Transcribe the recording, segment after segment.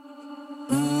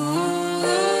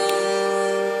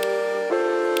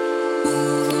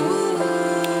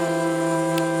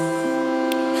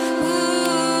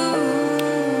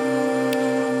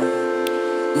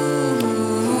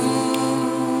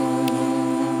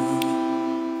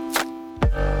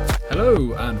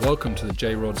Hello and welcome to the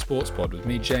JROD Sports Pod with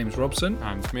me, James Robson.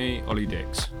 And me, Ollie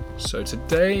Dix. So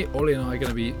today, Ollie and I are going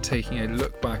to be taking a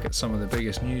look back at some of the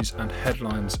biggest news and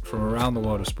headlines from around the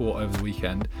world of sport over the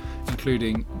weekend,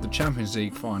 including the Champions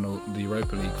League final, the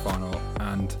Europa League final,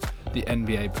 and the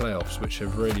NBA playoffs, which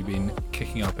have really been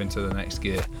kicking up into the next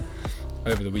gear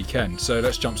over the weekend. So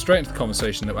let's jump straight into the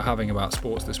conversation that we're having about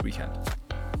sports this weekend.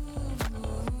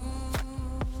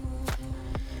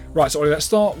 Right, so Ollie, let's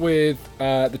start with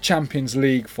the Champions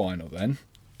League final then.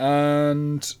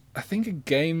 And I think a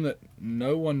game that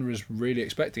no one was really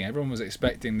expecting. Everyone was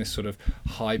expecting this sort of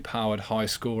high-powered,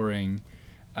 high-scoring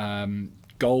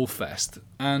goal fest.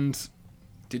 And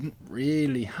didn't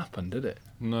really happen, did it?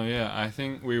 No, yeah, I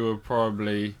think we were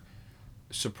probably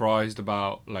surprised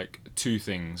about two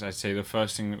things. I'd say the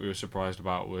first thing that we were surprised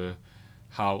about were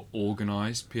how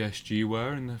organised PSG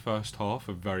were in the first half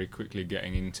of very quickly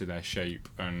getting into their shape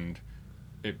and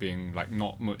it being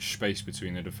not much space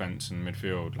between the defence and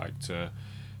midfield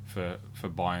for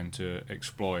Bayern to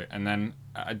exploit. And then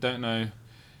I don't know,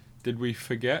 did we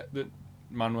forget that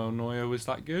Manuel Neuer was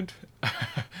that good?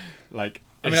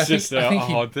 It's just a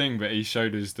hard thing, but he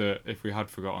showed us that if we had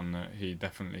forgotten that he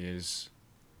definitely is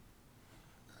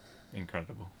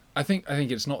incredible. I think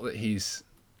it's not that he's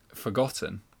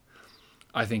forgotten.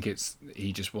 I think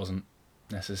he just wasn't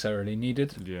necessarily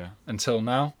needed until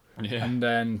now. Yeah. And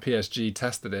then PSG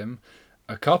tested him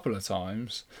a couple of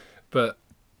times. But,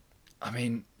 I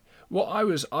mean, what I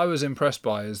was impressed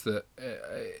by is that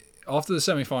after the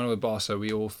semi-final with Barca,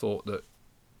 we all thought that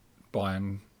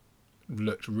Bayern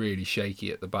looked really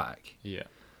shaky at the back. Yeah.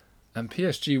 And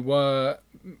PSG were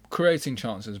creating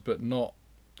chances, but not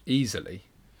easily.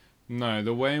 No,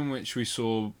 the way in which we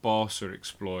saw Barca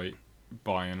exploit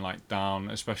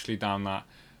Bayern, especially down that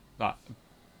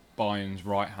Bayern's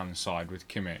right hand side with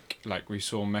Kimmich, we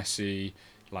saw Messi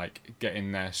get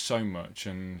in there so much,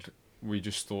 and we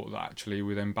just thought that actually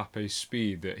with Mbappe's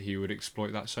speed that he would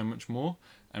exploit that so much more,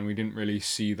 and we didn't really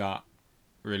see that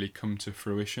really come to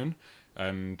fruition,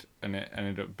 and it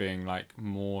ended up being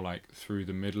more through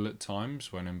the middle at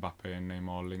times when Mbappe and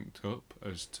Neymar linked up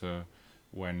as to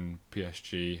when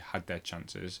PSG had their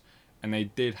chances, and they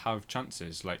did have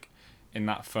chances in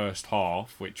that first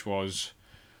half, which was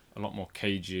a lot more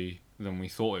cagey than we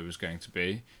thought it was going to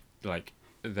be.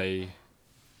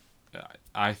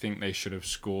 I think they should have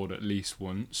scored at least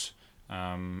once,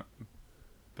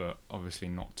 but obviously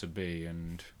not to be,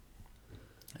 and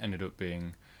ended up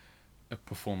being a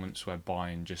performance where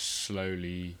Bayern just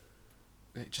slowly,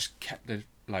 it just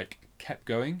kept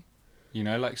going.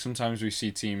 Sometimes we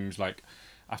see teams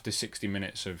after 60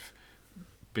 minutes of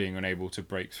being unable to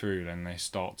break through, then they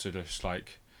start to just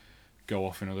go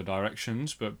off in other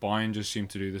directions, but Bayern just seem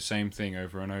to do the same thing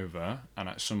over and over, and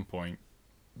at some point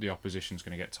the opposition's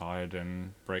going to get tired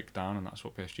and break down, and that's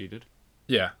what PSG did.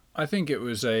 Yeah, I think it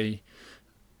was I'm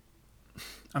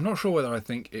not sure whether I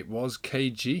think it was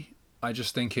cagey. I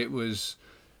just think it was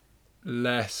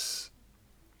less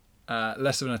of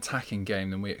an attacking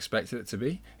game than we expected it to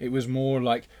be. It was more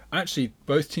actually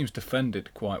both teams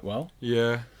defended quite well.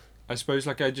 Yeah, I suppose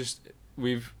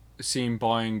we've seen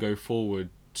Bayern go forward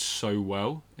so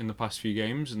well in the past few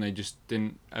games, and they just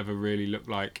didn't ever really look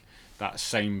like that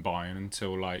same Bayern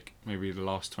until maybe the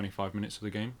last 25 minutes of the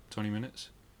game, 20 minutes.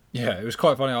 Yeah, it was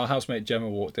quite funny. Our housemate Gemma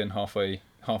walked in halfway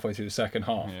through the second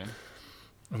half,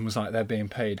 and was they're being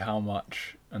paid how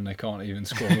much, and they can't even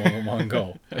score more than one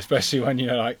goal. Especially when you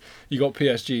got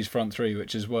PSG's front three,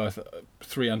 which is worth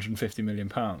 £350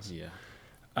 million. Yeah.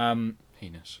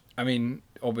 Heinous. I mean,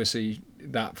 obviously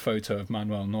that photo of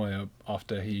Manuel Neuer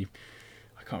after I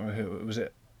can't remember who was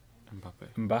it.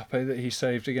 Mbappe that he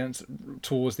saved against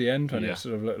towards the end when it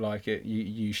sort of looked like it.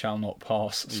 You shall not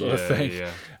pass sort of thing.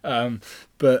 Yeah.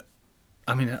 But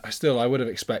I mean, I would have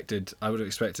expected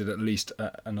at least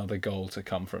another goal to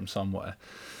come from somewhere.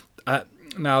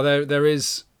 Now there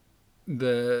is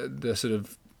the sort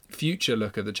of future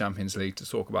look of the Champions League to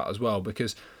talk about as well,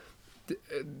 because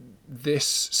this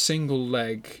single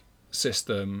leg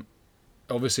system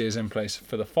obviously is in place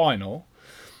for the final,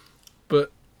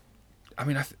 but I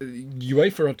mean,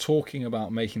 UEFA are talking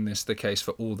about making this the case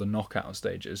for all the knockout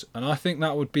stages, and I think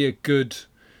that would be a good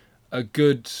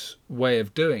way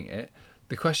of doing it.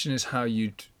 The question is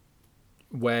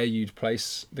where you'd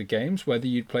place the games, whether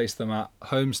you'd place them at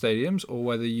home stadiums or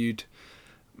whether you'd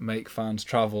make fans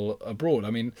travel abroad. I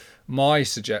mean, my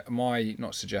thinking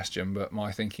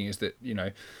is that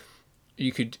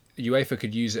UEFA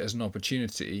could use it as an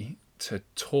opportunity to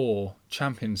tour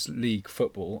Champions League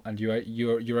football and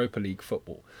Europa League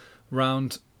football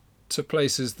round to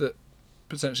places that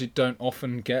potentially don't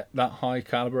often get that high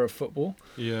caliber of football.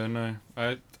 Yeah, no,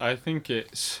 I think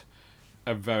it's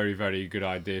a very, very good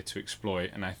idea to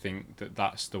exploit, and I think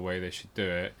that's the way they should do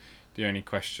it. The only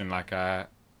question, like I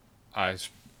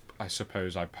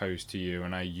suppose I pose to you,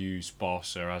 and I use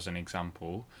Barca as an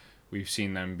example. We've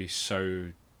seen them be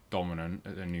so dominant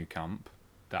at the new camp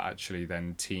that actually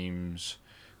then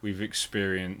we've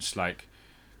experienced like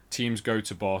teams go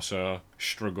to Barca,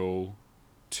 struggle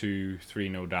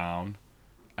 2-3-0 down,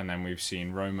 and then we've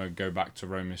seen Roma go back to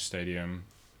Roma's stadium,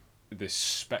 this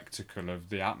spectacle of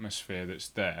the atmosphere that's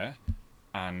there,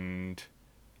 and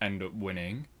end up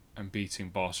winning and beating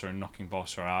Barca and knocking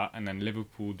Barca out, and then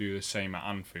Liverpool do the same at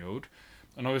Anfield.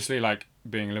 And obviously, like,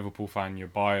 being a Liverpool fan, you're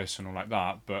biased and all like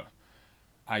that, but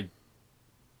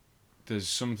there's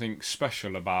something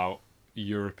special about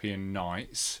European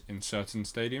nights in certain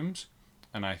stadiums,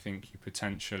 and I think you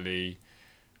potentially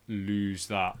lose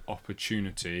that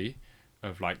opportunity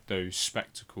of like those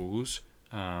spectacles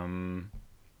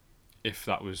if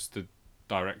that was the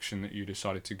direction that you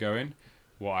decided to go in.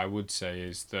 What I would say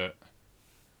is that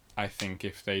I think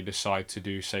if they decide to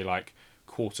do, say, like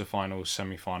quarterfinals,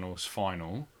 semi-finals,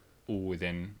 final, all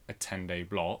within a 10-day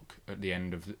block at the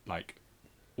end of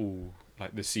all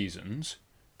like the seasons,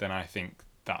 then I think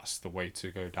that's the way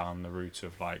to go down the route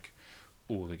of like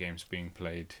all the games being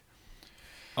played.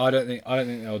 I don't think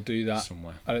they'll do that.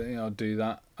 Somewhere. I don't think they'll do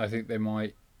that. I think they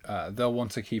might. They'll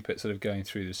want to keep it sort of going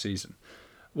through the season.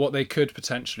 What they could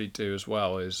potentially do as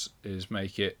well is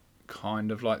make it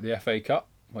kind of like the FA Cup,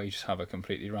 where you just have a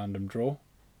completely random draw,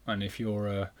 and if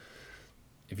you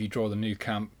draw the new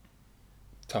camp,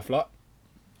 tough luck.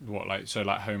 What, like, so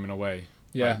like home and away?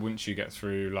 Yeah. Like, once you get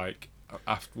through like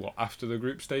after the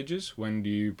group stages, when do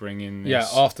you bring in this? Yeah,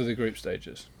 after the group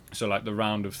stages. So like the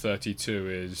round of 32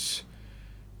 is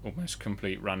almost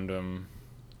complete random.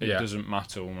 It doesn't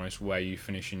matter almost where you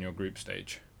finish in your group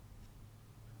stage.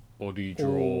 Or do you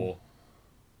draw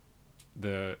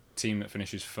the team that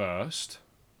finishes first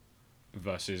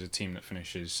versus a team that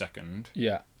finishes second?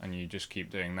 Yeah. And you just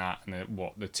keep doing that, and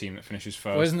the team that finishes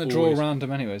first. Well, isn't the draw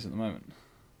random anyways at the moment?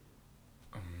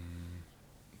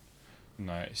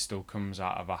 No, it still comes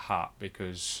out of a hat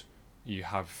because you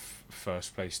have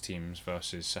first place teams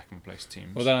versus second place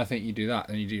teams. Well, then I think you do that.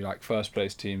 Then you do like first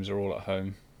place teams are all at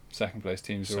home, second place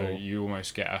teams are all. So you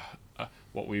almost get a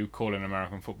what we would call in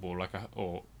American football,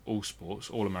 or all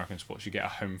sports, all American sports, you get a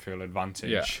home field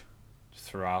advantage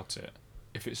throughout it.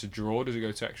 If it's a draw, does it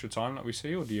go to extra time like we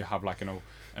see, or do you have like an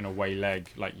away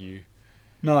leg like you?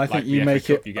 No, I think you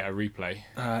make it. You get a replay.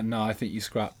 No, I think you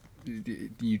scrap.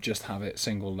 You just have it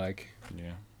single leg.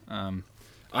 Yeah.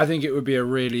 I think it would be a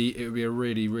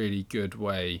really good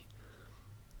way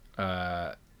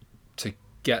to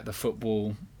get the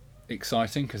football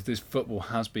exciting, because this football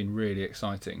has been really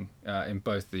exciting in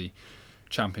both the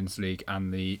Champions League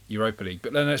and the Europa League.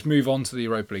 But then let's move on to the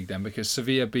Europa League then, because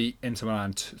Sevilla beat Inter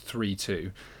Milan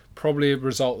 3-2. Probably a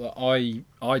result that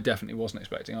I definitely wasn't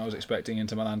expecting. I was expecting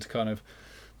Inter Milan to kind of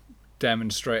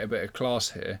demonstrate a bit of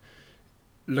class here.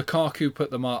 Lukaku put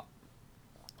them up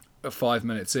at 5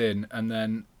 minutes in, and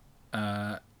then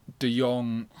De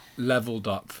Jong levelled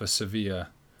up for Sevilla.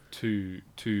 Two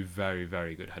very,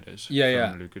 very good headers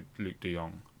from Luke De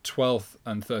Jong. 12th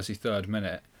and 33rd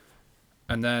minute.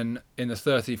 And then in the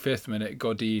 35th minute,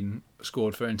 Godin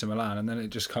scored for Inter Milan, and then it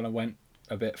just kind of went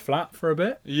a bit flat for a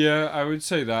bit. Yeah, I would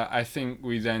say that. I think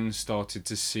we then started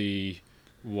to see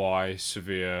why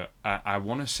Sevilla, I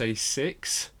want to say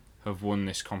 6, have won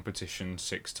this competition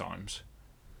 6 times.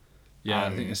 Yeah,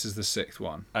 I think this is the 6th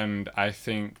one. And I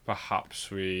think perhaps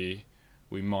we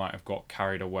might have got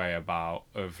carried away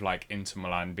of like Inter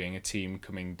Milan being a team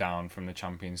coming down from the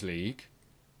Champions League,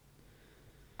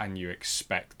 and you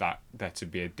expect that there to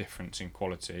be a difference in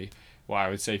quality. What I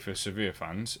would say for Sevilla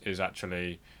fans is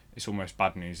actually it's almost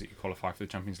bad news that you qualify for the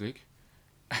Champions League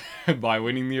by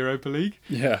winning the Europa League.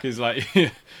 Yeah. Because like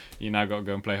you now got to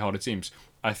go and play harder teams.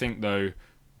 I think though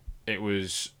it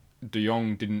was De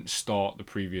Jong didn't start the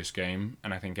previous game,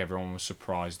 and I think everyone was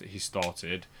surprised that he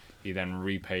started. He then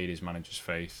repaid his manager's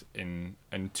faith in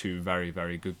 2 very,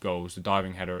 very good goals. The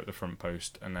diving header at the front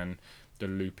post, and then the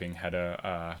looping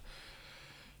header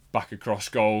back across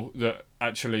goal that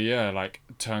actually,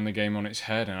 turned the game on its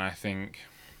head. And I think,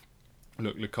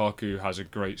 look, Lukaku has a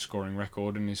great scoring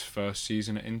record in his first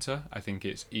season at Inter. I think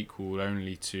it's equal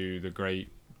only to the great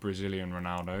Brazilian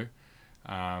Ronaldo.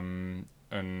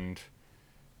 And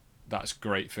that's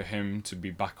great for him to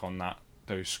be back on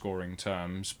those scoring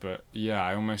terms. But yeah,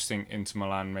 I almost think Inter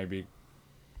Milan maybe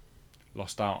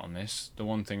lost out on this. The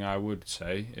one thing I would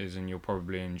say is, and you'll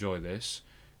probably enjoy this,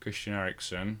 Christian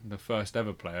Eriksen, the first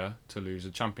ever player to lose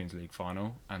a Champions League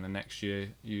final, and the next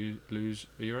year you lose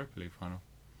a Europa League final.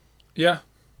 Yeah.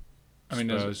 I mean,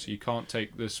 Spurs, you can't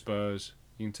take the Spurs.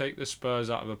 You can take the Spurs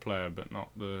out of a player, but not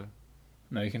the...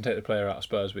 No, you can take the player out of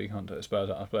Spurs, but you can't take the Spurs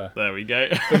out of a player. There we go.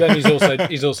 But then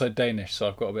he's also Danish, so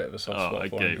I've got a bit of a soft spot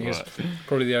for him. He's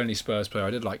probably the only Spurs player I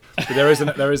did like. But there is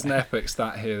an epic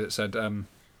stat here that said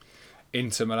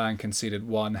Inter Milan conceded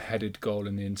 1 headed goal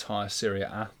in the entire Serie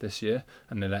A this year,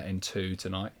 and they let in 2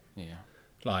 tonight. Yeah.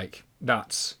 Like,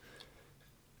 that's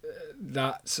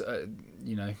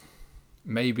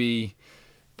maybe...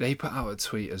 They put out a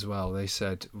tweet as well. They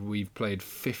said, we've played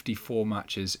 54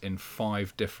 matches in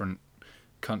 5 different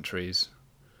countries,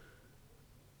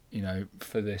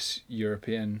 for this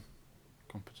European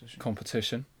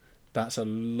competition. That's a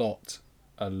lot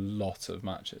of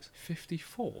matches.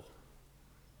 54?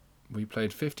 We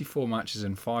played 54 matches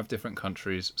in 5 different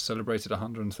countries, celebrated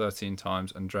 113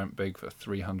 times, and dreamt big for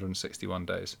 361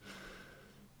 days.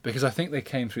 Because I think they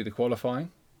came through the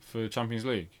qualifying. For Champions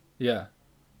League? Yeah.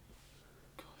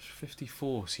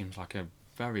 54 seems like a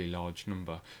very large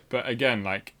number. But again,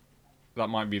 like, that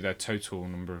might be their total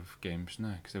number of games.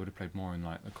 No, because they would have played more in,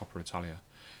 like, the Coppa Italia.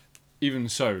 Even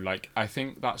so, like, I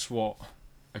think that's what...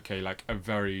 Okay, like, a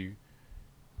very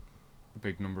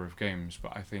big number of games.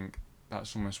 But I think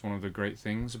that's almost one of the great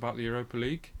things about the Europa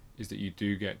League, is that you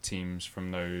do get teams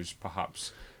from those,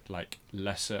 perhaps, like,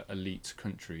 lesser elite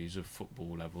countries of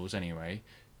football levels anyway,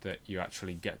 that you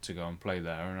actually get to go and play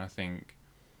there. And I think...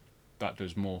 that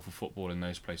does more for football in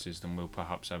those places than we'll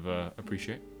perhaps ever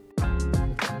appreciate.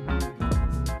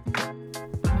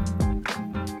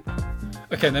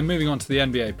 Okay, then moving on to the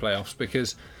NBA playoffs,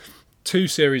 because 2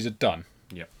 series are done.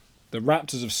 Yep. The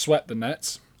Raptors have swept the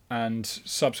Nets, and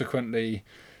subsequently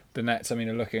the Nets, are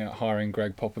looking at hiring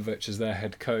Greg Popovich as their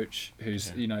head coach,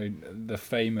 who's, the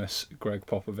famous Greg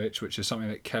Popovich, which is something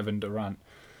that Kevin Durant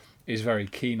is very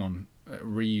keen on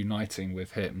reuniting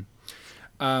with him.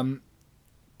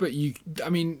 But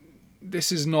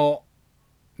this is not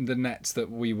the Nets that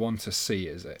we want to see,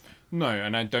 is it? No,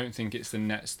 and I don't think it's the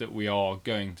Nets that we are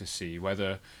going to see.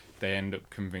 Whether they end up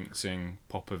convincing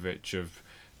Popovich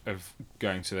of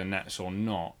going to the Nets or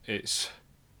not, it's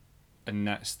a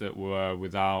Nets that were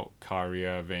without Kyrie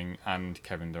Irving and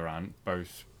Kevin Durant,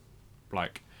 both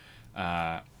like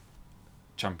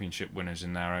championship winners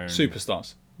in their own...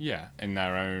 Superstars. Yeah, in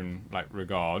their own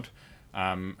regard.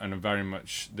 And are very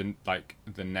much the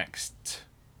next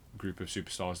group of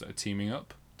superstars that are teaming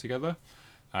up together.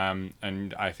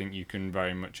 And I think you can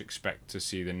very much expect to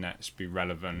see the Nets be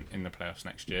relevant in the playoffs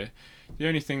next year. The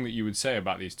only thing that you would say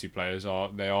about these 2 players are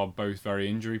they are both very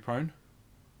injury prone.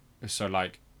 So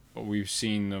we've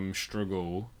seen them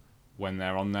struggle when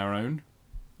they're on their own,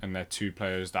 and they're 2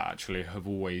 players that actually have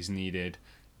always needed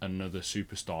another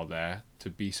superstar there to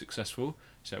be successful.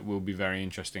 So it will be very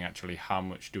interesting actually how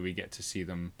much do we get to see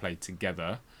them play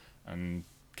together, and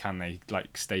can they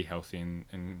stay healthy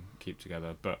and keep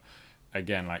together. But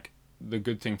again, the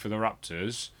good thing for the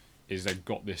Raptors is they've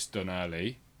got this done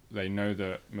early. They know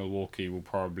that Milwaukee will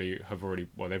probably they've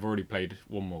already played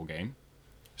 1 more game.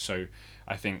 So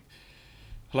I think,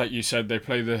 like you said, they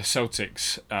play the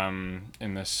Celtics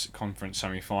in this conference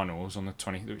semi-finals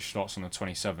which starts on the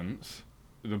 27th.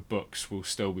 The Bucks will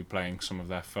still be playing some of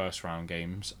their first round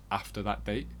games after that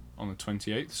date on the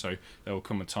 28th. So there will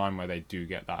come a time where they do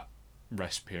get that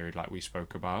rest period like we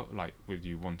spoke about, with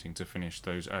you wanting to finish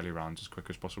those early rounds as quick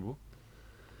as possible.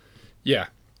 Yeah.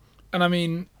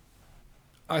 And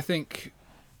I think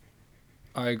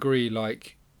I agree.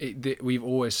 We've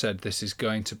always said this is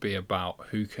going to be about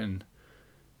who can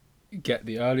get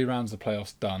the early rounds of the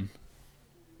playoffs done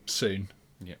soon.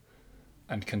 Yeah.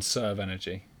 And conserve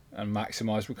energy and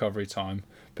maximise recovery time,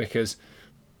 because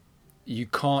you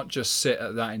can't just sit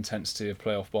at that intensity of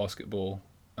playoff basketball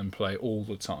and play all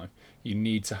the time. You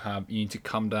need to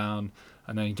come down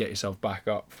and then get yourself back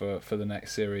up for the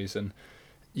next series. And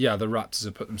yeah, the Raptors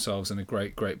have put themselves in a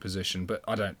great position, but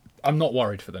I'm not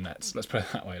worried for the Nets. Let's put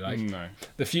it that way. No.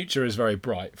 The future is very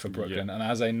bright for Brooklyn, yeah. And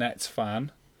as a Nets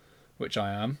fan, which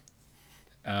I am,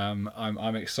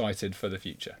 I'm excited for the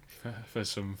future. For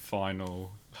some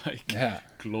final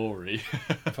glory.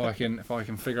 if I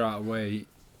can figure out a way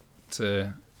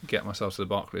to get myself to the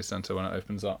Barclays Centre when it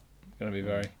opens up, I'm going to be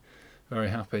very, very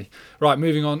happy. Right,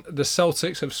 moving on. The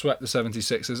Celtics have swept the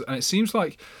 76ers, and it seems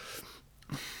like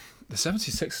the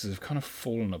 76ers have kind of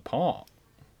fallen apart.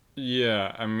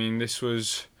 Yeah, this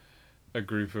was a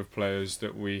group of players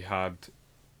that we had,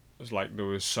 there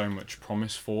was so much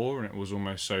promise for, and it was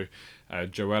almost so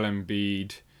Joel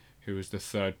Embiid, who was the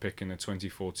 3rd pick in the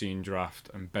 2014 draft,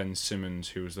 and Ben Simmons,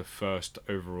 who was the 1st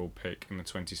overall pick in the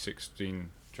 2016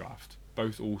 draft.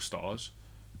 Both all-stars.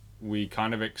 We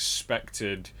kind of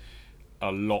expected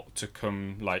a lot to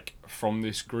come like from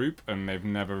this group, and they've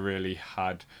never really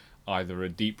had either a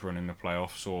deep run in the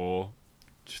playoffs or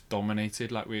just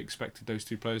dominated like we expected those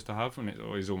two players to have. And it's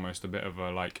always almost a bit of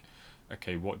a like,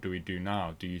 okay, what do we do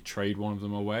now? Do you trade one of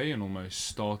them away and almost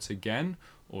start again,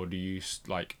 or do you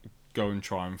like go and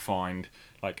try and find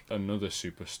like another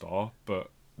superstar?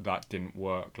 But that didn't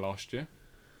work last year.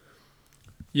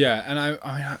 Yeah, and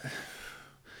I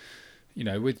you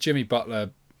know, with Jimmy Butler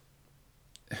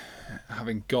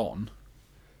having gone,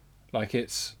 like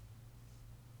is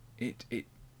it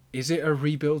a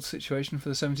rebuild situation for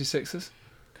the 76ers?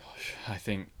 Gosh, I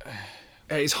think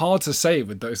it's hard to say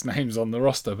with those names on the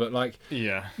roster, but like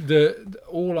the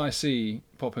all I see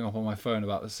popping up on my phone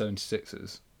about the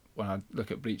 76ers when I look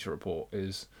at Bleacher Report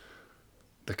is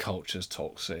the culture's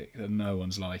toxic, that no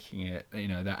one's liking it, you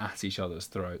know, they're at each other's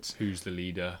throats. Who's the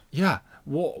leader? Yeah,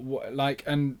 what like,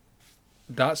 and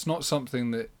that's not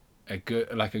something that a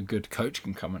good coach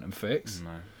can come in and fix. No.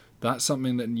 That's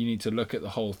something that you need to look at the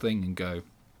whole thing and go,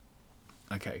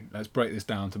 okay, let's break this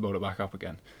down to build it back up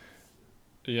again.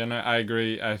 Yeah, no, I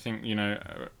agree. I think, you know,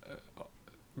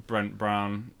 Brent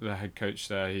Brown, the head coach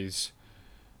there, he's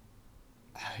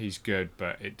good,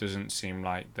 but it doesn't seem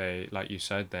like they, like you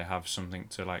said, they have something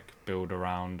to like build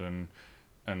around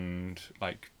and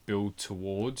like build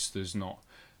towards. There's not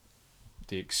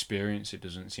the experience, it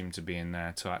doesn't seem to be in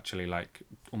there to actually like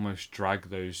almost drag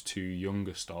those two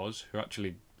younger stars who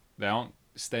actually, they aren't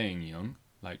staying young,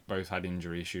 like both had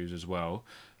injury issues as well,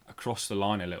 across the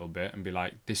line a little bit and be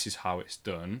like, this is how it's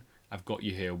done. I've got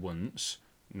you here once.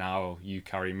 Now you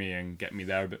carry me and get me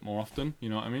there a bit more often. You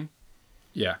know what I mean?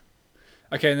 Yeah.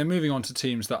 Okay, and then moving on to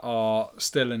teams that are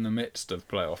still in the midst of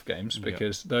playoff games,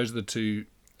 because those are the two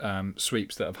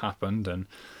sweeps that have happened, and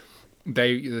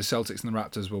the Celtics and the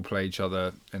Raptors will play each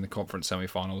other in the conference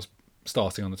semi-finals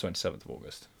starting on the 27th of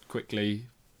August. Quickly,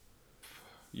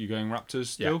 you going Raptors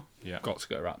still? Yeah. Got to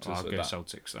go Raptors. I'll go that.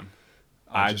 Celtics then.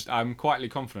 I'm quietly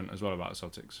confident as well about the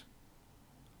Celtics.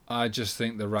 I just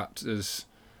think the Raptors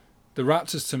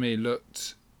to me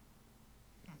looked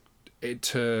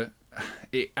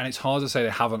and it's hard to say they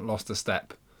haven't lost a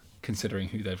step considering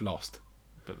who they've lost.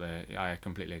 But I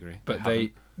completely agree. But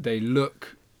they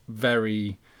look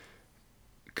very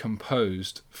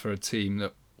composed for a team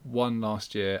that won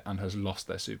last year and has lost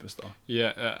their superstar.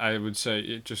 Yeah, I would say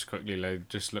it just quickly. They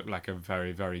just look like a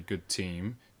very, very good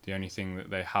team. The only thing that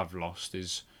they have lost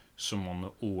is someone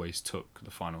that always took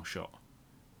the final shot.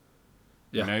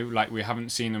 Yeah. You know, like we haven't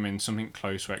seen them in something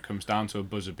close where it comes down to a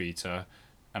buzzer beater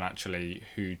and actually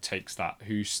who takes that,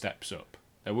 who steps up.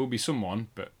 There will be someone,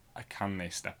 but can they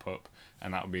step up?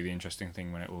 And that will be the interesting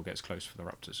thing when it all gets close for the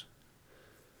Raptors.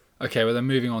 Okay, well then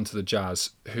moving on to the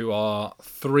Jazz, who are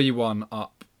 3-1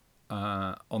 up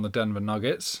on the Denver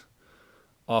Nuggets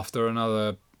after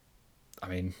another,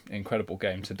 incredible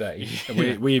game today.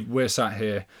 Yeah. We're sat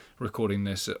here recording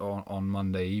this on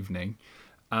Monday evening,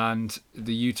 and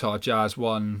the Utah Jazz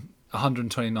won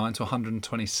 129 to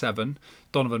 127.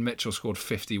 Donovan Mitchell scored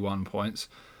 51 points.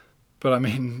 But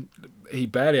he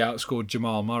barely outscored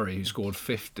Jamal Murray, who scored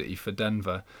 50 for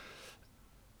Denver.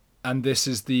 And this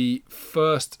is the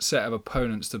first set of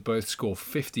opponents to both score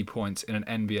 50 points in an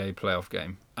NBA playoff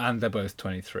game, and they're both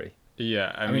 23.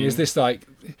 Yeah, I mean, is this like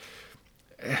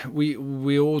we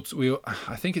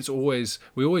I think it's always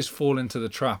we always fall into the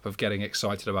trap of getting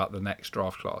excited about the next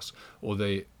draft class or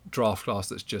the draft class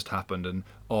that's just happened, and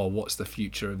what's the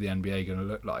future of the NBA going to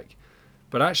look like?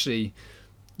 But actually,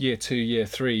 year 2, year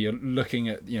 3, you're looking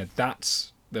at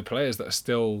that's the players that are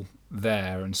still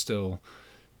there and still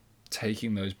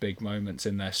taking those big moments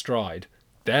in their stride.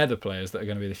 They're the players that are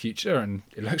going to be the future, and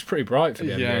it looks pretty bright for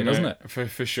the NBA, doesn't it?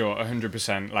 For sure,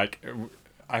 100%. Like,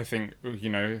 I think,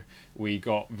 we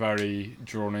got very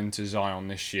drawn into Zion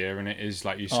this year, and it is,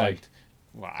 like you said...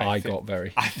 I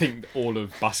think all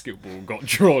of basketball got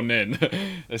drawn in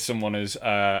as someone as,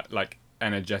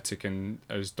 energetic and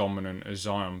as dominant as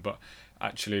Zion. But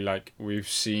actually, we've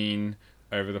seen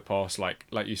over the past, like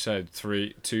you said,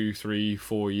 2, 3,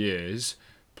 4 years...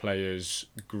 players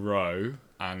grow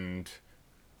and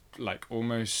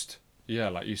almost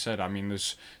like you said,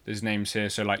 there's names here,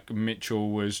 so Mitchell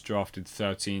was drafted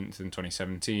 13th in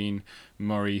 2017,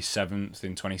 Murray 7th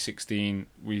in 2016.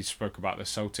 We spoke about the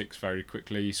Celtics very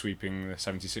quickly sweeping the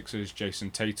 76ers.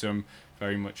 Jason Tatum,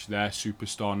 very much their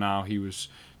superstar now, he was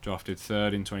drafted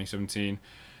 3rd in 2017,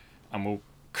 and we'll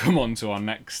come on to our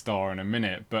next star in a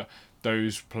minute, but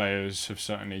those players have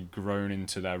certainly grown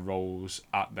into their roles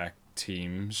at their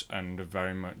teams and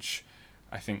very much,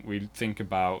 I think we think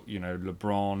about,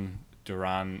 LeBron,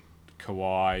 Durant,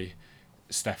 Kawhi,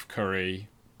 Steph Curry,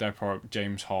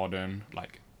 James Harden,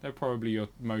 they're probably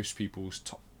most people's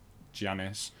top,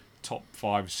 Giannis, top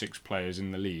 5-6 players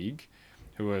in the league,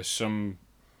 who are some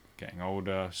getting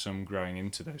older, some growing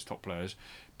into those top players.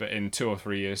 But in 2 or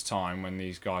 3 years' time, when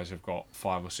these guys have got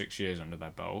 5 or 6 years under their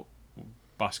belt,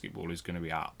 basketball is going to be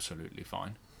absolutely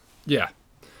fine. Yeah.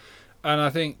 And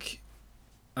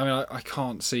I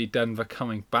can't see Denver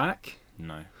coming back.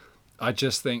 No. I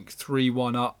just think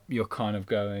 3-1 up, you're kind of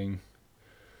going,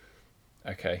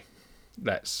 okay,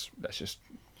 let's just,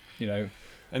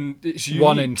 and it's unique.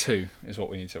 1 in 2 is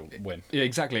what we need to win. Yeah,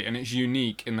 exactly. And it's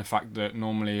unique in the fact that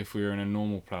normally if we were in a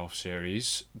normal playoff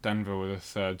series, Denver were the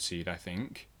 3rd seed, I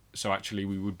think. So actually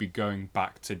we would be going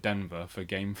back to Denver for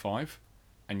Game 5.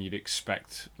 And you'd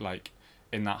expect,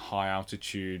 in that high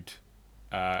altitude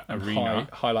arena.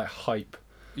 Highlight hype.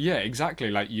 Yeah,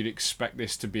 exactly. You'd expect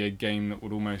this to be a game that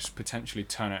would almost potentially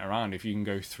turn it around. If you can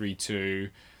go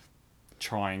 3-2,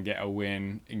 try and get a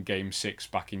win in Game 6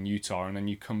 back in Utah, and then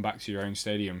you come back to your own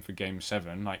stadium for Game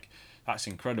 7, that's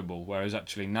incredible. Whereas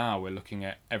actually now we're looking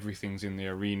at everything's in the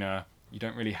arena. You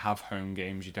don't really have home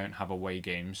games. You don't have away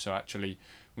games. So actually,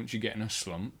 once you get in a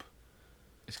slump,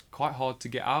 it's quite hard to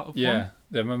get out of one. Yeah,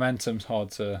 the momentum's hard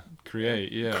to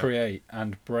create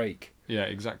and break. Yeah,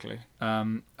 exactly.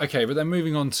 Okay, but then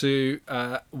moving on to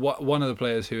one of the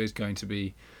players who is going to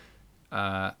be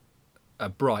a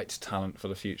bright talent for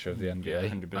the future of the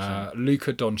NBA. 100%.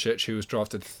 Luka Doncic, who was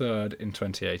drafted 3rd in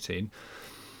 2018.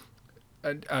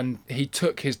 And he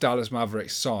took his Dallas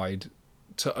Mavericks side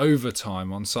to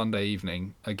overtime on Sunday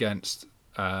evening against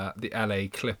the LA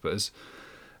Clippers.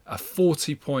 A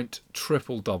 40-point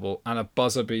triple-double and a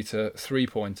buzzer-beater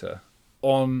 3-pointer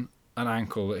on an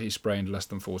ankle that he sprained less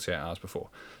than 48 hours before.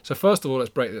 So first of all,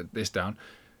 let's break this down.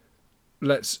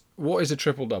 What is a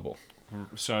triple-double?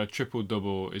 So a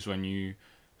triple-double is when you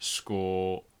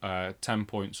score 10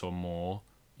 points or more,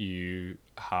 you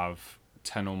have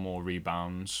 10 or more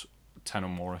rebounds, 10 or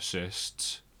more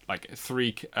assists,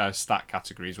 3 stat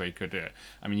categories where you could do it.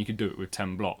 I mean, you could do it with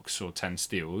 10 blocks or 10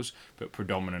 steals, but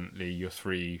predominantly your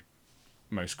 3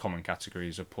 most common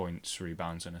categories are points,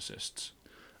 rebounds, and assists.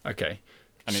 Okay.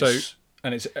 And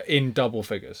it's in double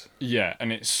figures. Yeah,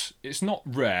 and it's not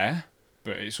rare,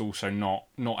 but it's also not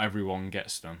everyone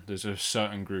gets them. There's a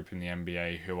certain group in the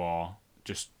NBA who are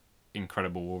just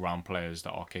incredible all-round players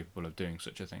that are capable of doing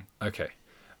such a thing. Okay.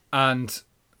 And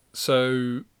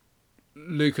so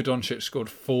Luka Doncic scored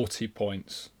 40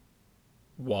 points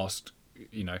whilst,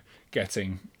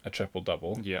 getting a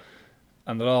triple-double. Yeah.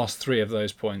 And the last 3 of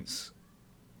those points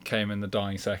came in the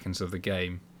dying seconds of the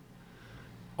game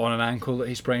on an ankle that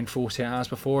he sprained 48 hours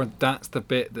before. And that's the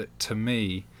bit that, to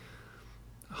me,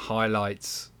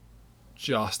 highlights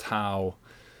just how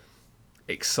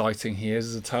exciting he is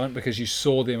as a talent, because you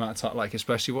saw the amount of time,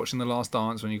 especially watching The Last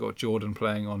Dance when you got Jordan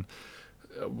playing on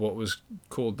what was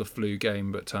called the flu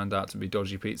game but turned out to be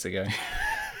dodgy pizza game.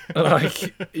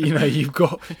 You've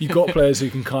got players who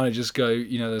can kind of just go,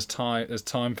 there's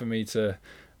time for me to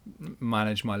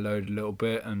manage my load a little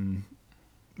bit and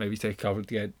maybe take a couple of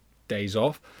days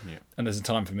off. Yeah. And there's a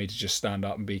time for me to just stand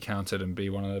up and be counted and be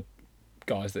one of the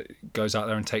guys that goes out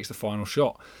there and takes the final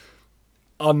shot.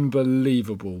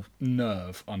 Unbelievable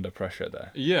nerve under pressure there.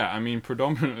 Yeah, I mean,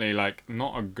 predominantly,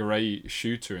 not a great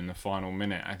shooter in the final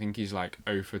minute. I think he's 0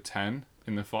 for 10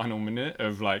 in the final minute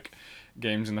of,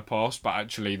 games in the past, but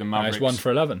actually the Mavericks... He's 1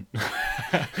 for 11.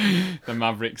 The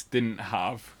Mavericks didn't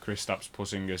have Kristaps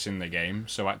Porzingis in the game,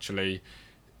 so actually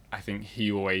I think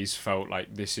he always felt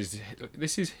like this is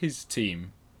his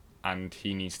team and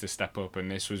he needs to step up, and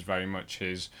this was very much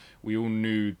his... We all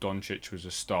knew Doncic was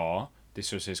a star.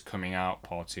 This was his coming out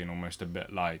party, and almost a bit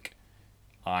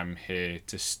I'm here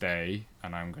to stay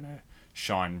and I'm going to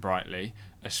shine brightly,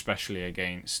 especially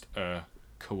against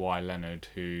Kawhi Leonard,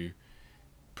 who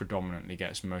predominantly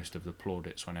gets most of the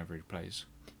plaudits whenever he plays.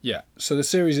 Yeah, so the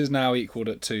series is now equalled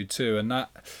at 2-2, and that...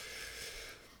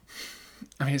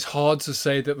 I mean, it's hard to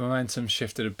say that momentum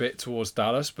shifted a bit towards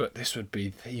Dallas, but this would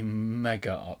be the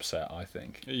mega upset, I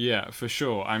think. Yeah, for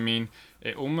sure. I mean,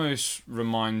 it almost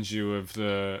reminds you of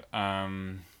the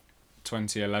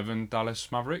 2011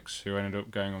 Dallas Mavericks, who ended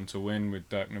up going on to win with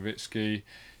Dirk Nowitzki.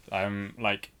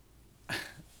 Doncic,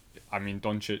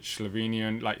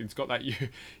 Slovenian, it's got that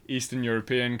Eastern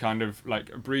European kind of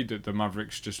breed that the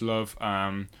Mavericks just love.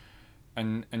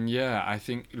 And yeah, I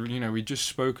think, we just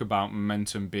spoke about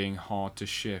momentum being hard to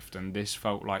shift, and this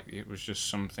felt like it was just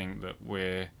something that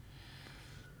we're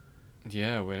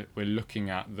looking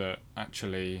at that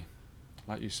actually,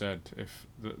 like you said, if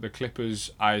the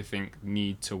Clippers, I think,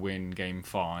 need to win Game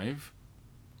 5,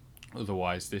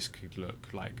 otherwise this could look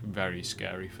like very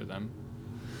scary for them.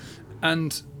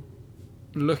 And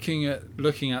looking at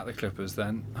the Clippers,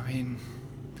 then, I mean,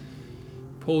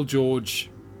 Paul George.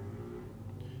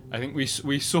 I think we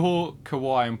saw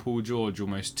Kawhi and Paul George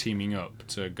almost teaming up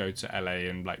to go to LA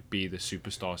and like be the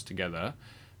superstars together.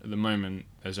 At the moment,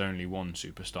 there's only one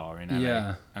superstar in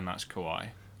LA, and that's Kawhi.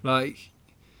 Like,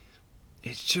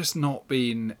 it's just not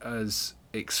been as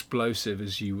explosive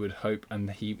as you would hope, and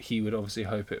he would obviously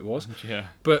hope it was. Yeah.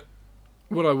 But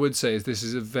what I would say is this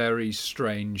is a very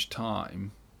strange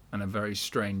time and a very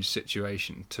strange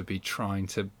situation to be trying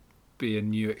to be a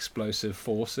new explosive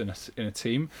force in a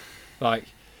team. Like,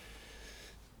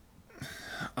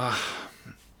 I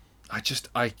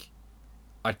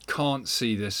can't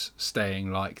see this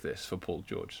staying like this for Paul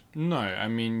George. No, I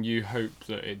mean, you hope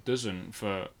that it doesn't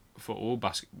for all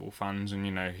basketball fans, and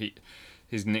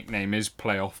his nickname is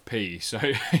Playoff P, so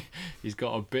he's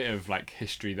got a bit of like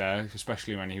history there,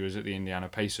 especially when he was at the Indiana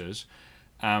Pacers.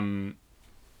 You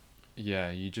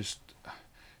just,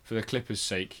 for the Clippers'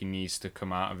 sake, he needs to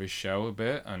come out of his shell a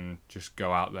bit and just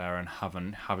go out there and have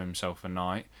himself a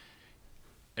night.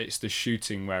 It's the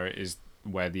shooting where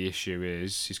the issue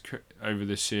is. He's over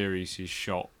the series he's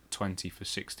shot 20 for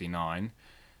 69,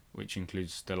 which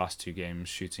includes the last 2 games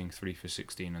shooting 3 for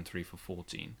 16 and 3 for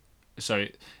 14. So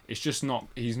it's just not.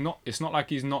 It's not like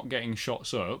he's not getting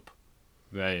shots up.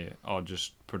 They are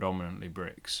just predominantly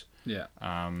bricks. Yeah.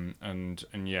 And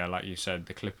yeah, like you said,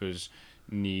 the Clippers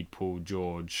need Paul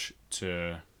George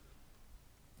to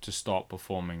start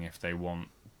performing if they want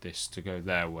this to go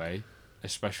their way.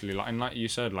 Especially like you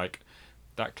said, like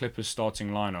that Clippers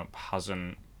starting lineup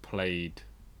hasn't played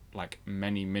like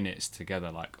many minutes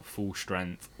together, like full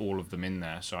strength, all of them in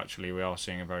there. So actually, we are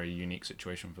seeing a very unique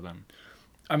situation for them.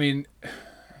 I mean,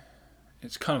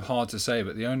 it's kind of hard to say,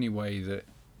 but the only way that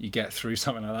you get through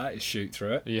something like that is shoot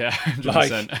through it. Yeah,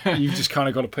 100%. Like, you've just kind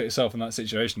of got to put yourself in that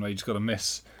situation where you just got to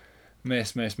miss, and then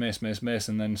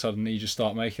suddenly you just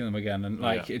start making them again. And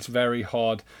it's very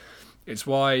hard. It's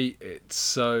why it's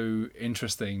so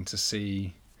interesting to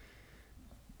see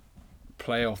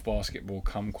playoff basketball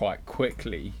come quite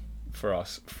quickly for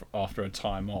us after a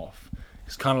time off.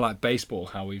 It's kind of like baseball,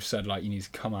 how we've said like you need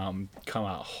to come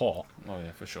out hot. Oh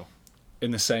yeah, for sure. In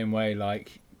the same way,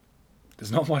 like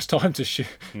there's not much time to shoot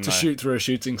through a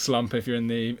shooting slump if you're in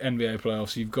the NBA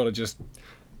playoffs. You've got to just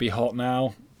be hot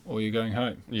now, or you're going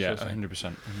home. Yeah,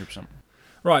 100%.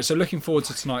 Right, so looking forward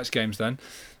to tonight's games then.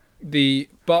 The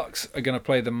Bucks are going to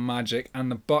play the Magic, and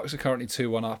the Bucks are currently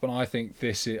 2-1 up. And I think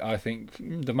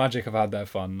the Magic have had their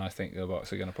fun. And I think the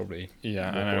Bucks are going to probably. Yeah,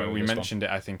 I know. We mentioned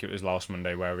it. I think it was last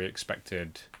Monday where we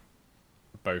expected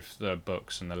both the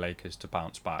Bucks and the Lakers to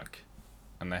bounce back,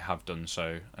 and they have done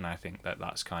so. And I think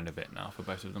that's kind of it now for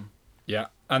both of them. Yeah,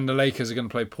 and the Lakers are going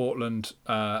to play Portland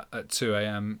at 2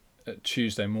 a.m.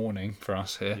 Tuesday morning for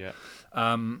us here.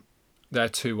 Yeah. They're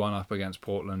 2-1 up against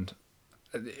Portland.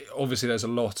 Obviously, there's a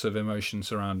lot of emotion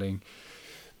surrounding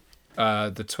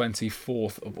the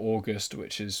 24th of August,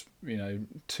 which is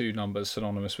 2 numbers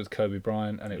synonymous with Kobe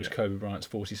Bryant, and it was Kobe Bryant's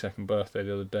 42nd birthday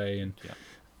the other day, and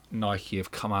Nike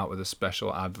have come out with a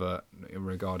special advert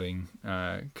regarding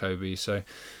Kobe. So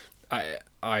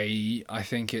I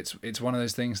think it's one of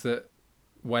those things that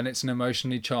when it's an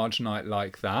emotionally charged night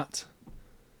like that,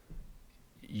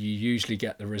 you usually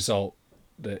get the result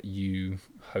that you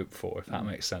hope for, if that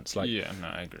makes sense. I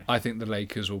agree. I think the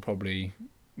Lakers will probably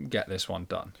get this one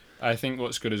done. I think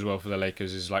what's good as well for the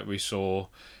Lakers is like we saw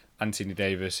Anthony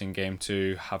Davis in Game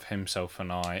 2 have himself a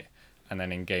night, and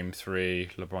then in Game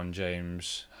 3 LeBron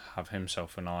James have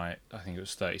himself a night. I think it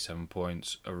was 37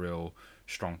 points, a real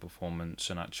strong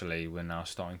performance, and actually we're now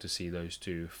starting to see those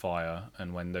two fire,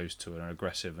 and when those two are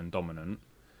aggressive and dominant,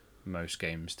 most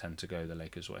games tend to go the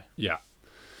Lakers' way. Yeah.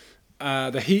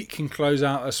 The Heat can close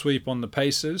out a sweep on the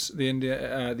Pacers, the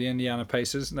Indiana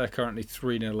Pacers. They're currently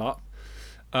 3-0 up.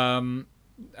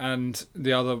 And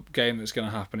the other game that's going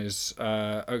to happen is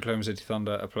Oklahoma City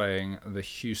Thunder are playing the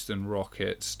Houston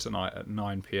Rockets tonight at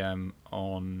 9 p.m.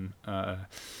 on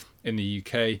in the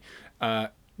UK.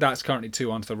 That's currently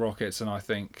 2-1 to the Rockets, and I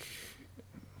think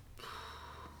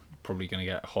probably going to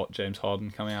get hot James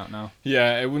Harden coming out now.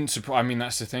 Yeah, it wouldn't surprise. I mean,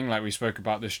 that's the thing. Like we spoke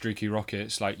about the streaky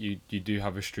Rockets. Like you do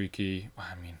have a streaky.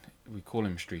 I mean, we call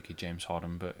him streaky James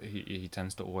Harden, but he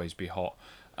tends to always be hot.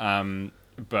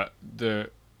 But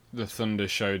the Thunder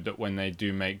showed that when they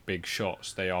do make big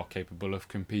shots, they are capable of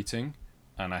competing,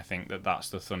 and I think that's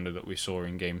the Thunder that we saw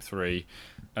in Game 3.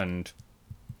 And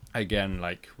again,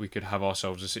 like we could have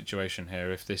ourselves a situation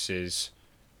here if this is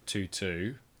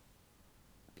 2-2.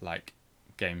 Like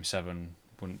Game 7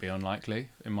 wouldn't be unlikely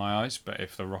in my eyes. But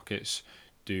if the Rockets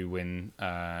do win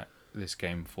this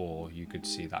Game 4, you could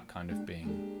see that kind of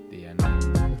being the end.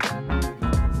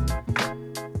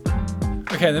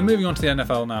 Okay, then moving on to the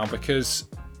NFL now, because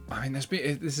I mean,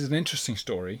 this is an interesting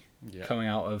story coming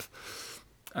out of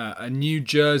a New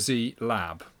Jersey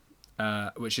lab,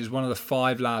 which is one of the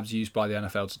 5 labs used by the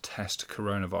NFL to test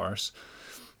coronavirus.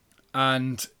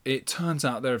 And it turns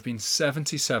out there have been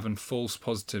 77 false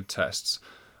positive tests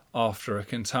after a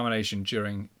contamination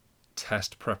during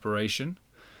test preparation.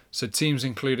 So teams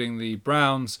including the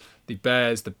Browns, the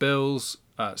Bears, the Bills...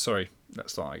 let's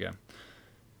start again.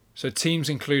 So teams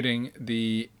including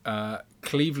the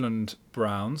Cleveland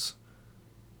Browns,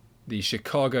 the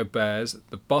Chicago Bears,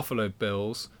 the Buffalo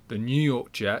Bills, the New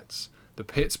York Jets, the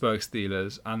Pittsburgh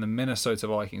Steelers, and the Minnesota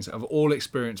Vikings have all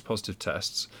experienced positive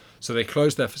tests. So they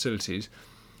closed their facilities,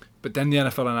 but then the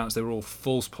NFL announced they were all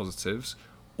false positives.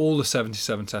 All the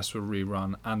 77 tests were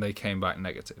rerun, and they came back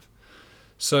negative.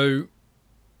 So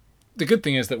the good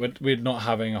thing is that we're not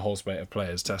having a whole spate of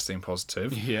players testing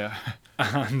positive. Yeah.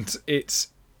 And it's...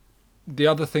 The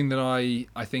other thing that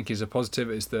I think is a positive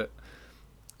is that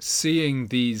seeing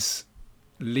these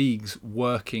leagues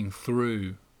working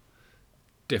through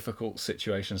difficult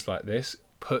situations like this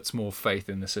puts more faith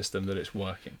in the system that it's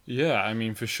working. Yeah, I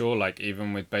mean, for sure, like,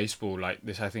 even with baseball, like,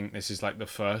 this, I think this is, like, the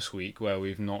first week where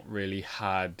we've not really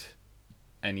had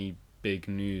any big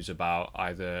news about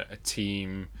either a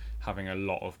team having a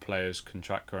lot of players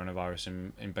contract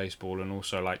coronavirus in baseball, and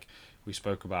also, like, we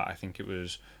spoke about, I think it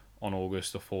was on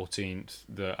August the 14th,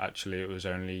 that actually it was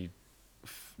only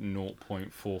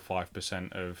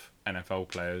 0.45% of NFL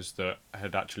players that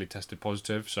had actually tested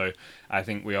positive. So I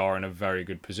think we are in a very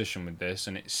good position with this,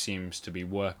 and it seems to be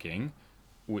working,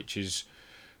 which is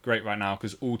great right now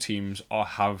because all teams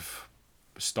have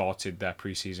started their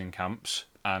preseason camps,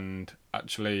 and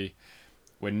actually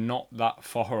we're not that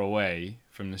far away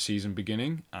from the season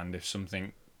beginning, and if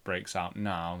something breaks out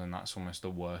now, then that's almost the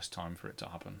worst time for it to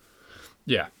happen.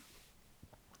 Yeah.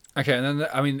 Okay, and then,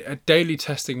 I mean, daily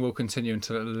testing will continue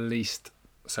until at least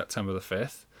September the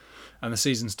 5th, and the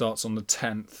season starts on the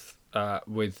 10th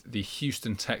with the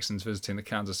Houston Texans visiting the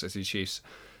Kansas City Chiefs.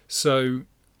 So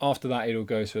after that, it'll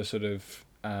go to a sort of,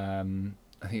 I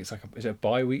think it's like, is it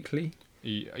bi-weekly?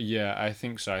 Yeah, I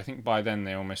think so. I think by then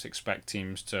they almost expect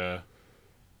teams to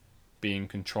be in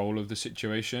control of the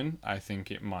situation. I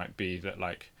think it might be that,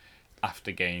 like,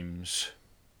 after games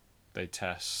they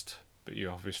test, but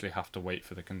you obviously have to wait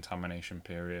for the contamination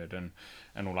period and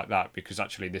all like that, because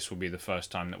actually this will be the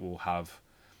first time that we'll have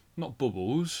not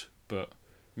bubbles but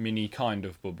mini kind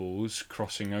of bubbles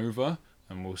crossing over,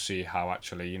 and we'll see how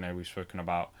actually, you know, we've spoken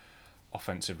about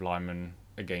offensive linemen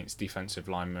against defensive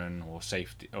linemen, or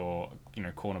safety, or, you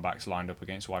know, cornerbacks lined up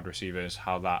against wide receivers,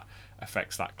 how that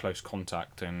affects that close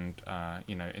contact and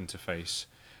you know, interface,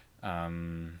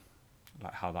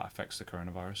 like how that affects the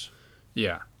coronavirus.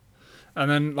 Yeah. And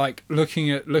then, like,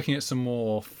 looking at some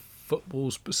more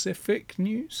football specific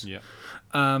news. Yeah.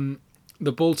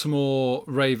 The Baltimore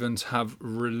Ravens have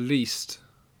released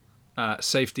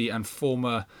safety and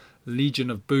former Legion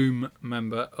of Boom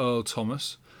member Earl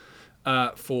Thomas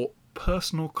for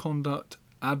personal conduct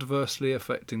adversely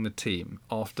affecting the team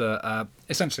after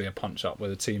essentially a punch up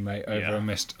with a teammate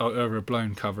over a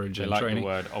blown coverage they in like training. The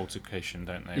word altercation,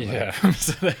 don't they? Yeah.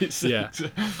 Yeah.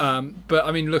 But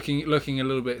I mean, looking a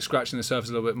little bit, scratching the surface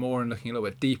a little bit more and looking a little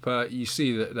bit deeper, you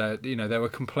see that there were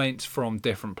complaints from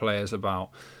different players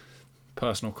about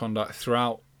personal conduct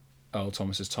throughout Earl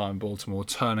Thomas's time in Baltimore,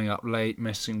 turning up late,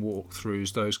 missing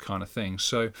walkthroughs, those kind of things.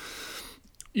 So,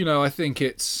 you know, I think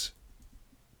it's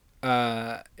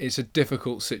a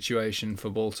difficult situation for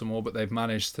Baltimore, but they've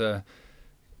managed to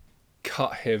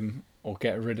cut him or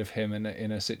get rid of him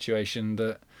in a situation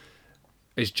that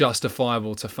is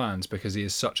justifiable to fans because he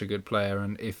is such a good player.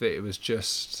 And if it was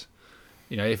just,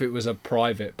 you know, if it was a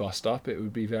private bust up, it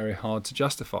would be very hard to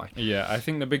justify. Yeah, I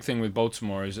think the big thing with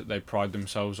Baltimore is that they pride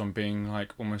themselves on being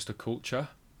like almost a culture,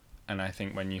 and I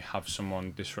think when you have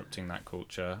someone disrupting that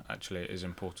culture, actually it is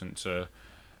important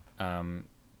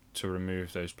to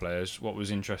remove those players. What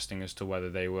was interesting as to whether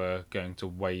they were going to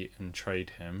wait and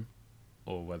trade him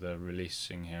or whether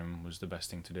releasing him was the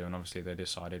best thing to do, and obviously they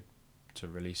decided to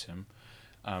release him.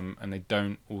 And I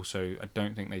don't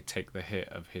think they take the hit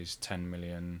of his 10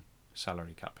 million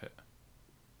salary cap hit,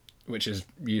 which is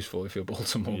useful if you're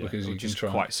Baltimore, because you can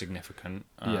try. Quite significant.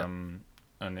 And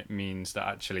it means that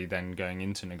actually then going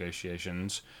into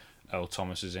negotiations, Earl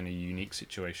Thomas is in a unique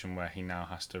situation where he now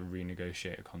has to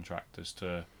renegotiate a contract as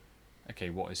to, okay,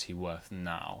 what is he worth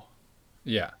now?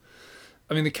 Yeah.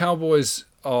 I mean, the Cowboys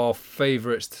are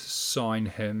favourites to sign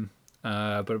him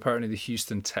but apparently the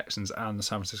Houston Texans and the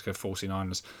San Francisco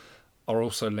 49ers are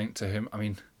also linked to him. I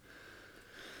mean,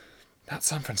 that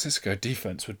San Francisco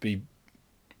defense would be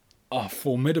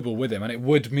formidable with him, and it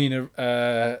would mean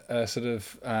a sort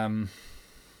of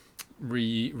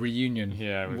reunion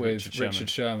with Richard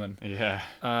Sherman.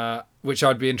 Yeah. Which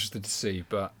I'd be interested to see.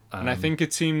 But and I think a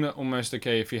team that almost,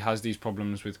 if he has these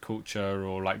problems with culture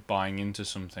or like buying into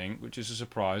something, which is a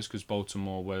surprise because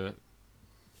Baltimore were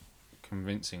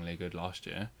convincingly good last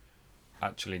year,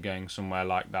 actually going somewhere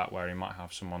like that where he might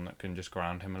have someone that can just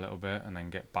ground him a little bit and then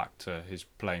get back to his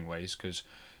playing ways, because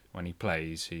when he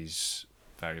plays, he's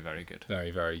very, very good.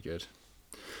 Very, very good.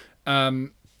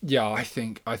 Yeah, I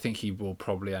think he will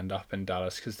probably end up in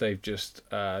Dallas because they've just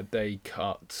they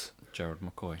cut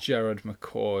JROD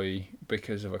McCoy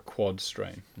because of a quad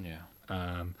strain. Yeah.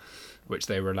 Which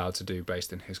they were allowed to do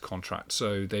based in his contract.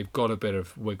 So they've got a bit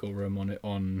of wiggle room on it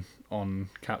on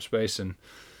cap space, and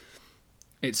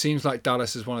it seems like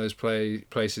Dallas is one of those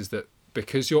places that,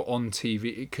 because you're on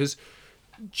TV, because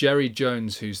Jerry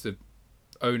Jones, who's the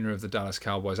owner of the Dallas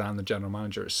Cowboys and the general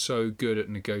manager, is so good at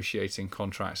negotiating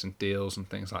contracts and deals and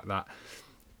things like that.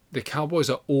 The Cowboys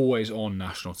are always on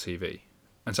national TV.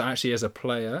 And so actually, as a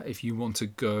player, if you want to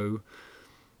go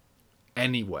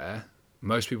anywhere,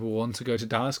 most people want to go to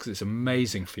Dallas because it's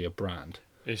amazing for your brand.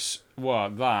 It's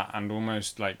that, and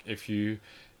almost like if you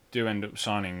do end up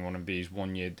signing one of these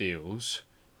 1-year deals,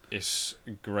 it's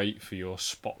great for your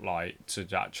spotlight to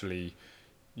actually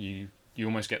you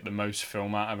almost get the most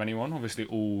film out of anyone. Obviously,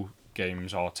 all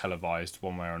games are televised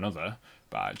one way or another,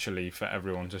 but actually for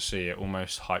everyone to see, it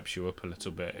almost hypes you up a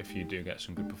little bit if you do get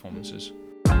some good performances.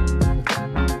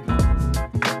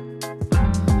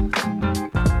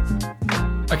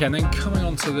 Okay, and then coming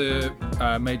on to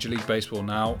the Major League Baseball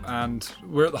now, and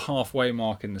we're at the halfway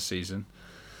mark in the season.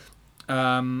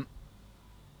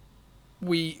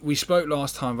 We spoke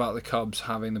last time about the Cubs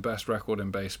having the best record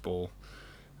in baseball,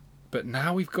 but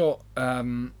now we've got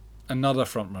another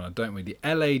front runner, don't we? The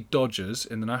LA Dodgers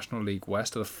in the National League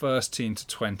West are the first team to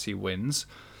 20 wins.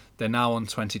 They're now on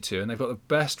 22, and they've got the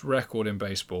best record in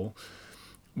baseball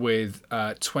with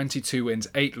 22 wins,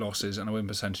 8 losses, and a win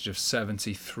percentage of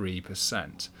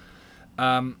 73%.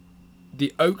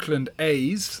 The Oakland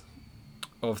A's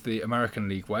of the American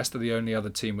League West are the only other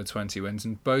team with 20 wins,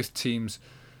 and both teams,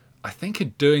 I think, are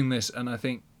doing this, and I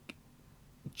think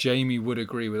Jamie would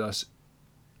agree with us,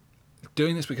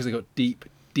 doing this because they've got deep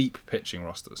pitching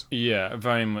rosters. Yeah,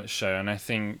 very much so, and I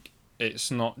think it's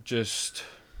not just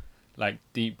like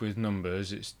deep with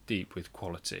numbers, it's deep with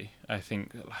quality. I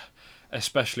think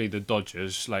especially the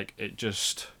Dodgers, like it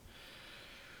just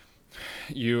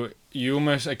you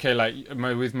almost like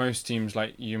with most teams,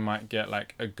 like you might get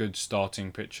like a good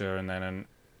starting pitcher and then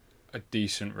a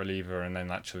decent reliever, and then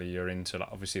actually you're into, like,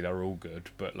 obviously they're all good,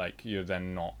 but like you're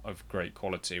then not of great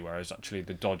quality, whereas actually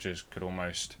the Dodgers could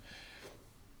almost,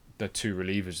 the 2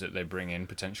 relievers that they bring in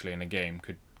potentially in a game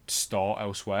could start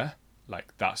elsewhere.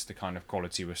 Like that's the kind of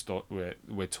quality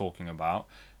we're talking about,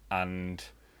 and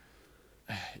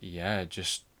yeah,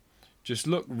 just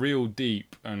look real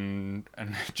deep and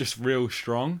just real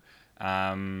strong.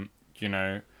 Don't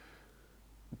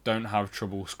have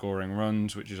trouble scoring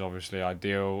runs, which is obviously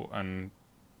ideal, and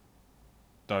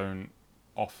don't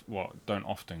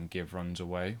often give runs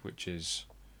away, which is,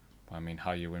 I mean,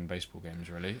 how you win baseball games,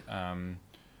 really. And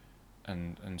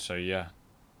so yeah.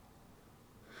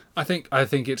 I think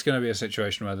it's going to be a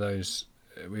situation where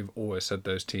we've always said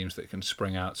those teams that can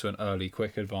spring out to an early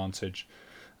quick advantage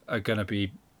are going to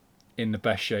be in the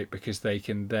best shape, because they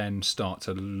can then start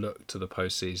to look to the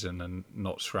postseason and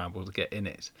not scramble to get in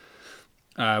it.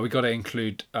 We got to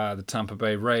include the Tampa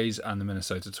Bay Rays and the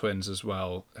Minnesota Twins as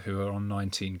well, who are on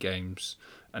 19 games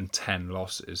and 10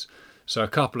 losses. So a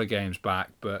couple of games back,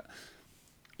 but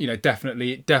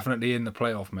definitely in the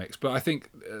playoff mix. But I think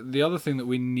the other thing that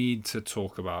we need to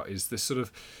talk about is this sort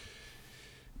of,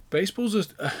 baseball's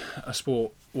a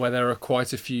sport where there are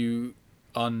quite a few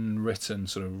unwritten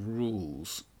sort of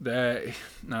rules. They're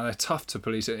tough to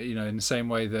police, in the same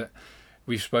way that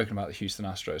we've spoken about the Houston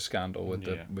Astros scandal with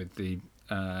the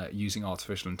using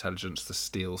artificial intelligence to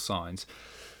steal signs.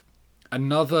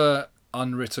 Another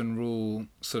unwritten rule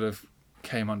sort of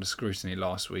came under scrutiny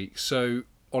last week. So,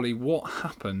 Ollie, what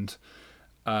happened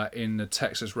in the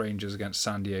Texas Rangers against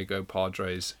San Diego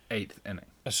Padres 8th inning?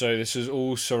 So this is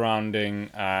all surrounding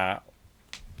a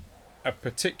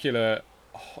particular,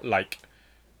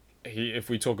 if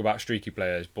we talk about streaky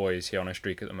players, boy, is he on a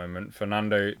streak at the moment.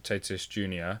 Fernando Tatis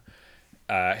Jr.,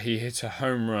 he hit a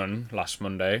home run last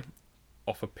Monday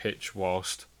off a pitch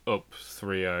whilst up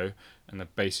 3-0 and the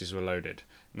bases were loaded.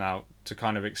 Now, to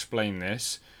kind of explain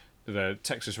this, the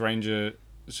Texas Rangers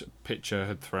pitcher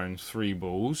had thrown 3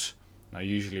 balls. Now,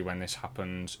 usually when this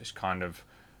happens, it's kind of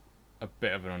a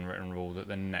bit of an unwritten rule that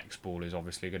the next ball is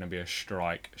obviously going to be a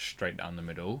strike straight down the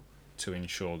middle to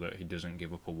ensure that he doesn't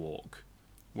give up a walk.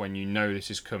 When you know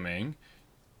this is coming,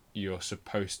 you're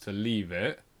supposed to leave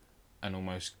it and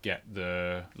almost get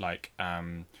the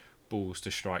balls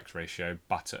to strikes ratio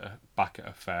back at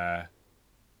a fair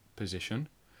position.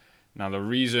 Now, the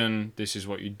reason this is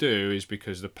what you do is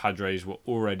because the Padres were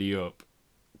already up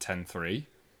 10-3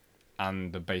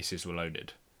 and the bases were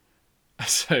loaded.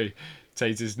 So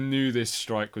Tatis knew this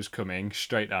strike was coming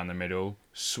straight down the middle,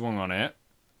 swung on it.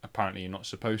 Apparently you're not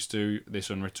supposed to. This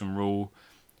unwritten rule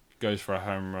goes for a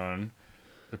home run.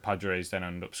 The Padres then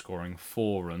end up scoring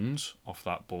 4 runs off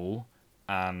that ball,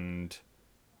 and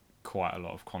quite a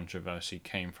lot of controversy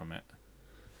came from it.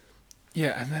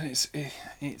 Yeah, and then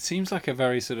it seems like a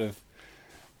very sort of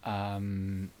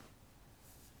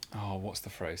what's the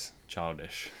phrase?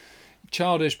 Childish,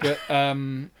 but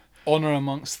honor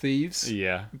amongst thieves.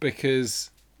 Yeah. Because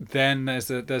then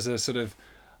there's a sort of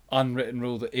unwritten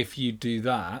rule that if you do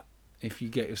that, if you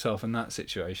get yourself in that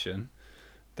situation,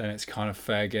 then it's kind of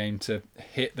fair game to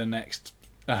hit the next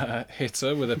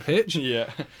hitter with a pitch. Yeah.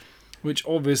 Which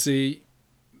obviously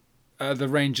the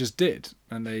Rangers did,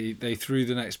 and they threw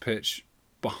the next pitch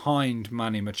behind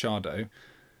Manny Machado.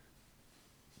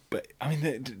 But I mean,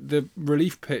 the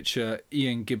relief pitcher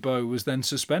Ian Gibbo was then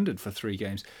suspended for 3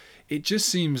 games. It just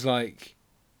seems like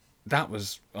that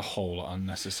was a whole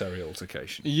unnecessary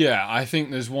altercation. Yeah, I think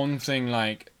there's one thing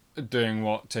like doing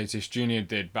what Tatis Jr.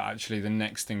 did, but actually the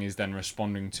next thing is then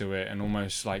responding to it and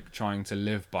almost like trying to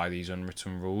live by these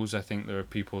unwritten rules. I think there are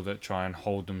people that try and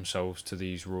hold themselves to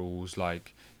these rules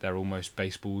like they're almost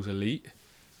baseball's elite.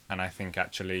 And I think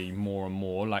actually more and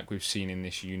more, like we've seen in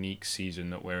this unique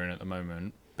season that we're in at the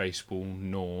moment, baseball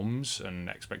norms and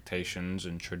expectations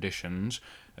and traditions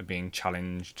are being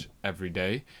challenged every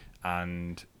day.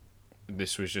 And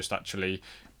this was just actually,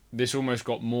 this almost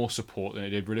got more support than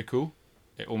it did ridicule.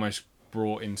 It almost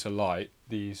brought into light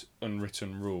these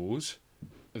unwritten rules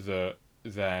that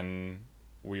then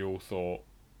we all thought,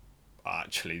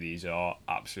 actually, these are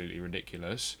absolutely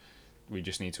ridiculous. We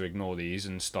just need to ignore these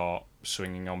and start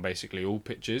swinging on basically all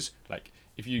pitches. Like,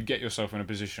 if you get yourself in a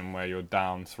position where you're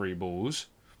down 3 balls,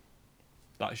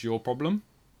 that's your problem.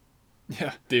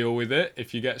 Yeah. Deal with it.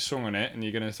 If you get swung on it and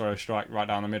you're going to throw a strike right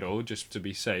down the middle just to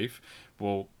be safe,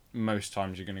 well, most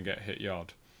times you're going to get hit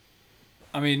yard.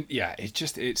 I mean, yeah,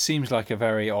 it seems like a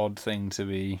very odd thing to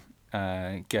be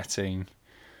getting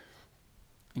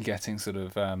sort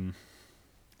of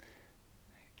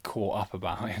caught up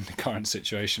about in the current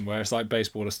situation, where it's like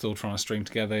baseball are still trying to string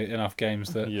together enough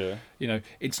games that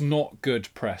it's not good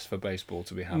press for baseball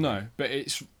to be having. No, but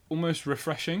it's almost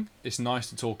refreshing. It's nice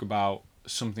to talk about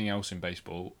something else in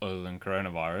baseball other than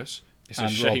coronavirus. It's and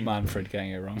a shame Rob Manfred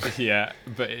getting it wrong. Yeah,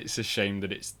 but it's a shame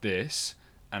that it's this,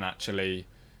 and actually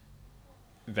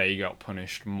they got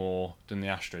punished more than the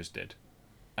Astros did.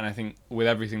 And I think with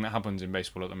everything that happens in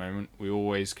baseball at the moment, we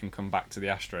always can come back to the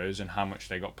Astros and how much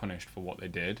they got punished for what they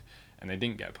did, and they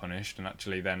didn't get punished, and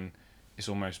actually then it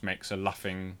almost makes a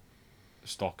laughing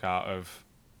stock out of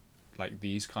like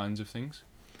these kinds of things.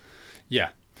 Yeah.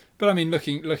 But I mean,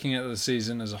 looking at the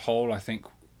season as a whole, I think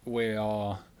we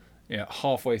are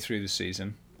halfway through the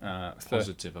season.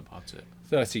 Positive about it.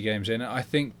 30 games in. I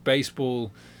think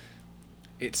baseball,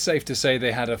 it's safe to say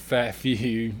they had a fair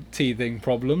few teething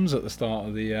problems at the start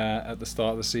of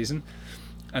the season,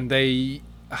 and they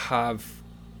have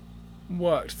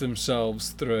worked themselves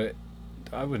through it.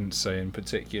 I wouldn't say in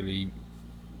particularly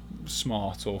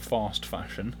smart or fast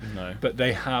fashion. No. But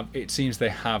they have. It seems they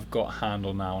have got a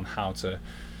handle now on how to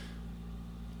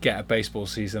get a baseball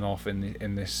season off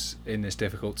in this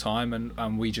difficult time,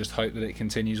 and we just hope that it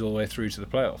continues all the way through to the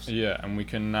playoffs. Yeah, and we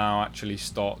can now actually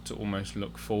start to almost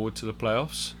look forward to the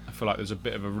playoffs. I feel like there's a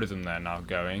bit of a rhythm there now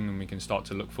going, and we can start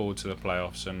to look forward to the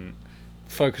playoffs and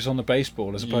focus on the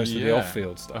baseball as opposed to the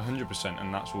off-field stuff. 100%,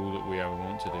 and that's all that we ever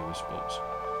want to do with sports.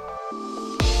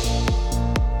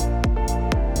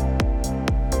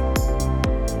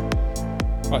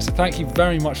 Right, so thank you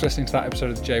very much for listening to that episode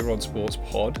of the JROD Sports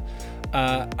Pod.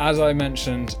 As I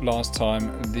mentioned last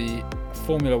time, the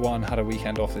Formula One had a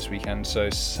weekend off this weekend, so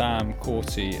Sam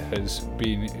Corty has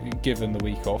been given the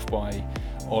week off by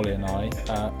Olly and I,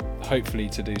 hopefully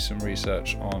to do some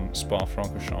research on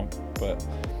Spa-Francorchamps, but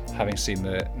having seen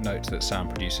the notes that Sam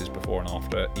produces before and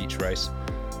after each race,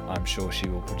 I'm sure she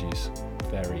will produce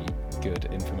very good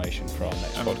information for our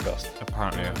next podcast.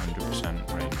 Apparently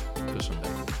 100% rain for Sunday.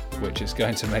 Which is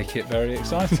going to make it very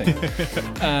exciting.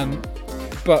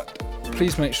 But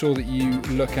Please make sure that you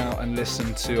look out and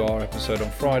listen to our episode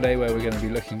on Friday, where we're going to be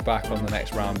looking back on the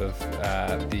next round of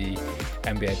the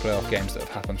NBA playoff games that have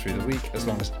happened through the week, as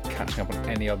long as catching up on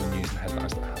any other news and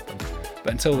headlines that happen.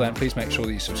 But until then, please make sure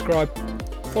that you subscribe,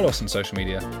 follow us on social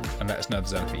media, and let us know if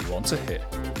there's anything you want to hear.